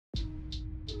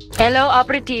Hello,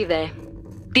 operative.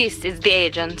 This is the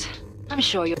agent. I'm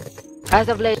sure you. As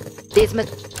of late, this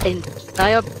and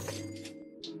I hope.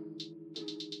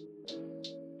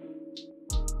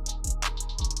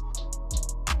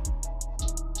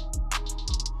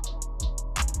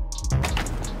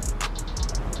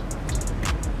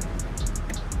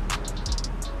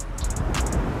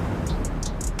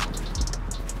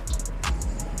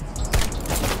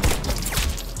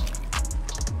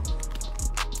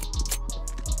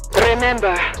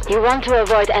 Remember, you want to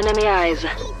avoid enemy eyes.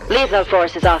 Lethal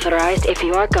force is authorized if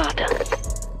you are caught.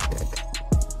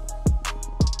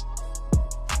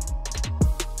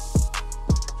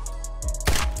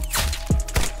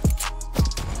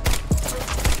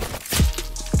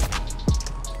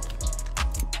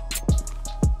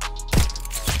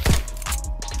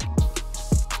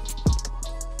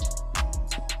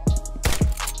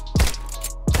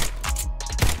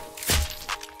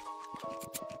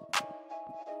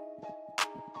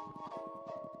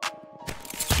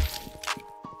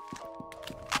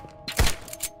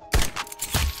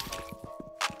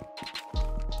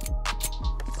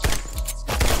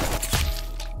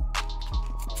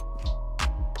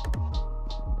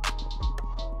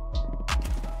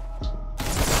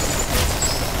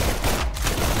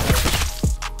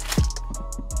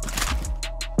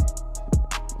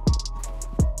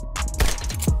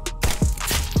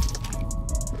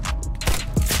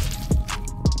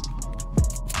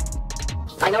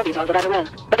 I know these all very well,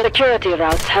 but the security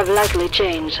routes have likely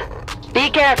changed. Be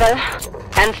careful,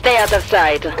 and stay out of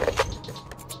sight.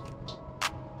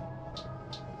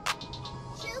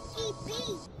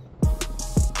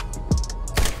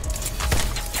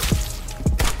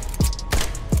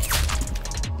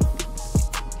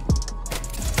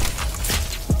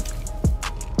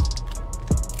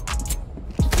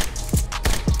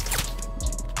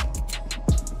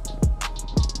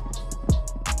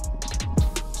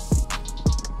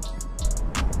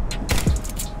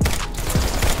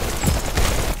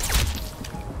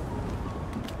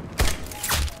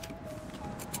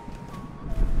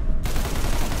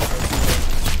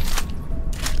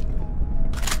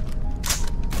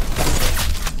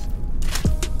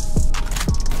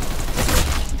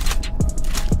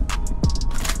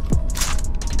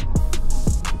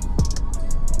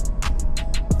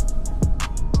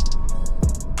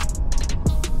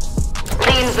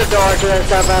 The door to the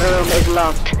server room is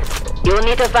locked. You'll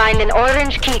need to find an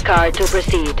orange keycard to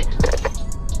proceed.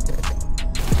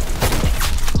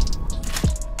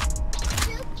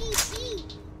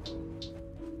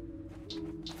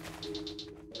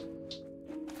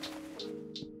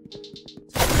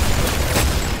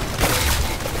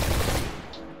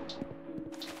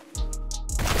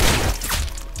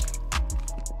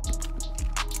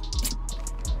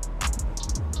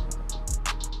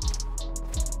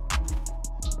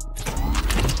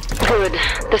 Good.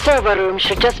 The server room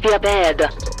should just be up ahead.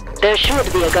 There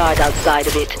should be a guard outside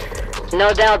of it.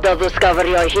 No doubt they'll discover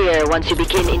you're here once you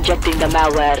begin injecting the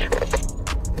malware.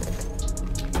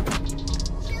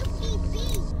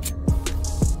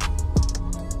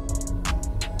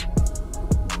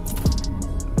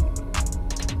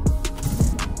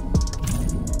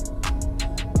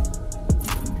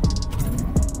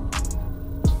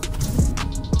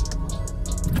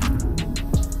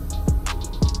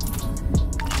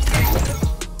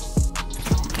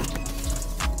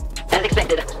 As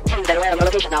expected, seems they're aware of your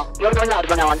location now. You're going loud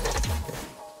from now on.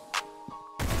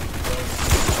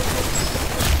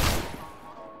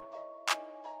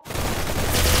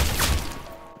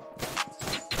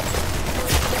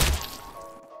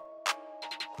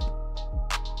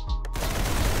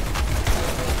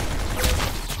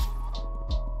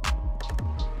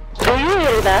 Do you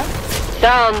hear that?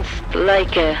 Sounds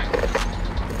like a...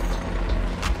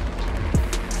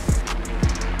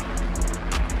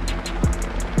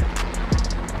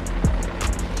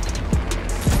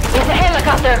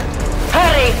 helicopter!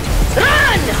 Hurry!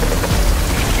 Run!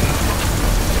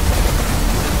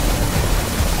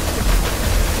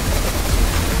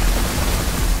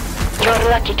 You're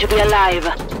lucky to be alive.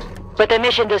 But the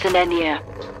mission doesn't end here.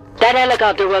 That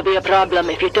helicopter will be a problem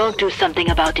if you don't do something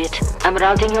about it. I'm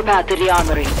routing your path to the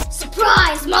armory.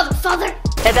 Surprise, motherfucker!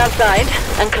 Head outside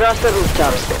and cross the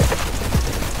rooftops.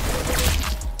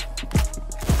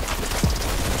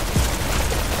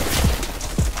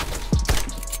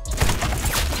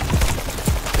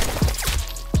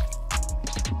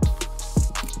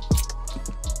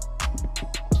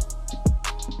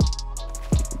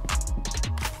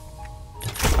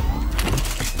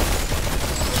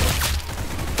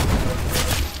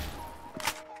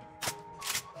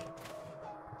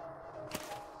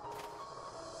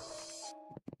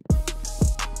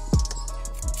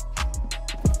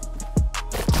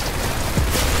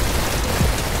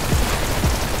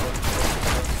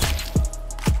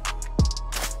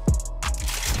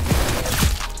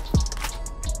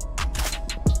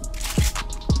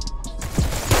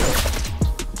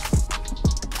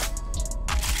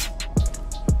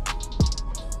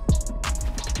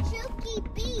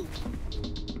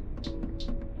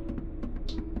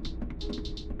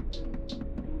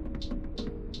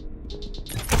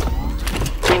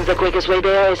 the quickest way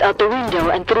there is out the window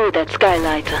and through that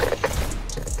skylight.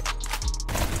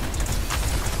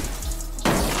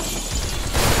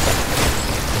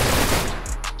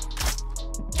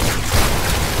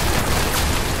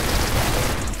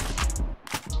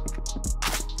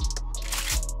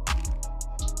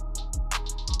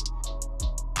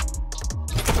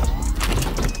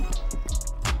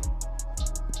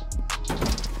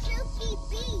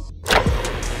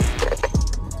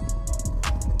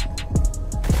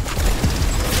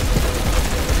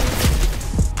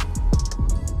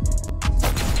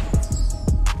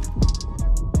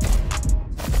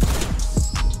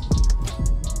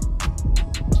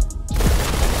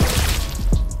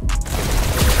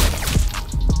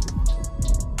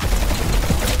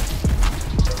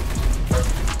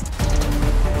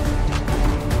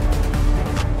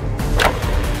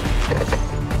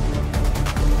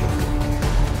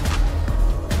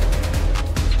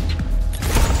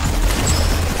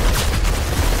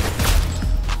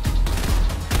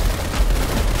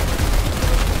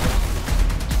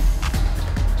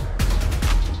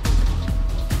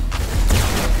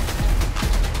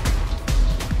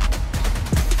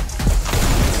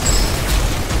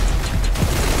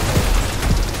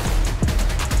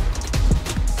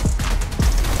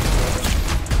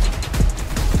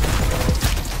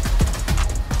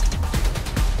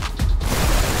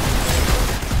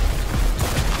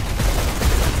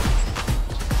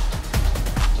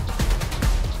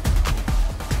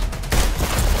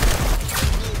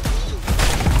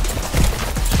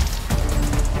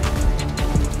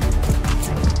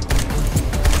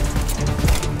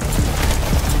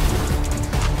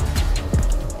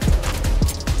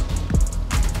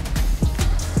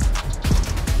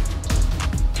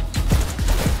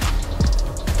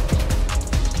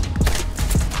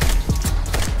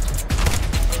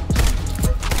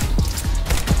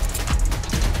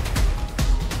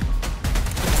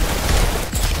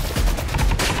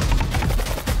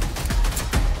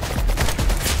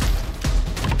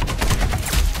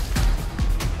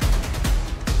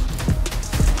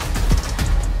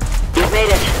 Made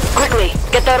it. Quickly,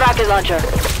 get the rocket launcher.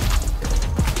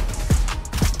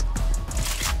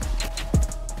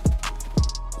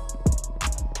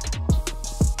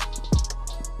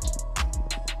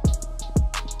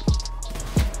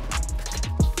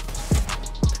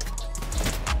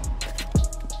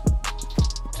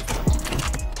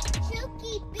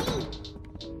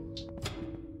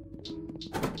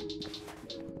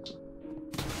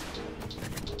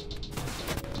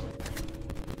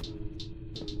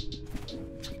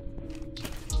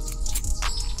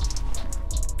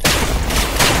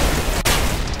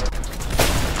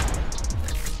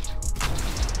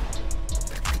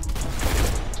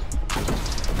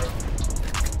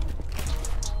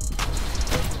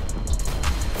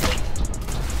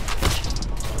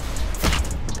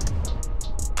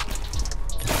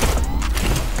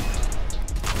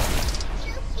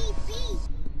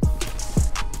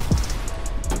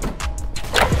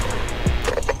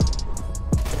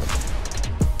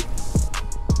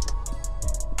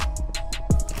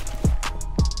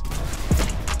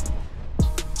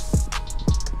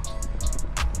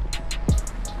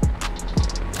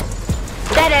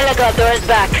 That helicopter is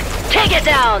back. Take it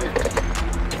down!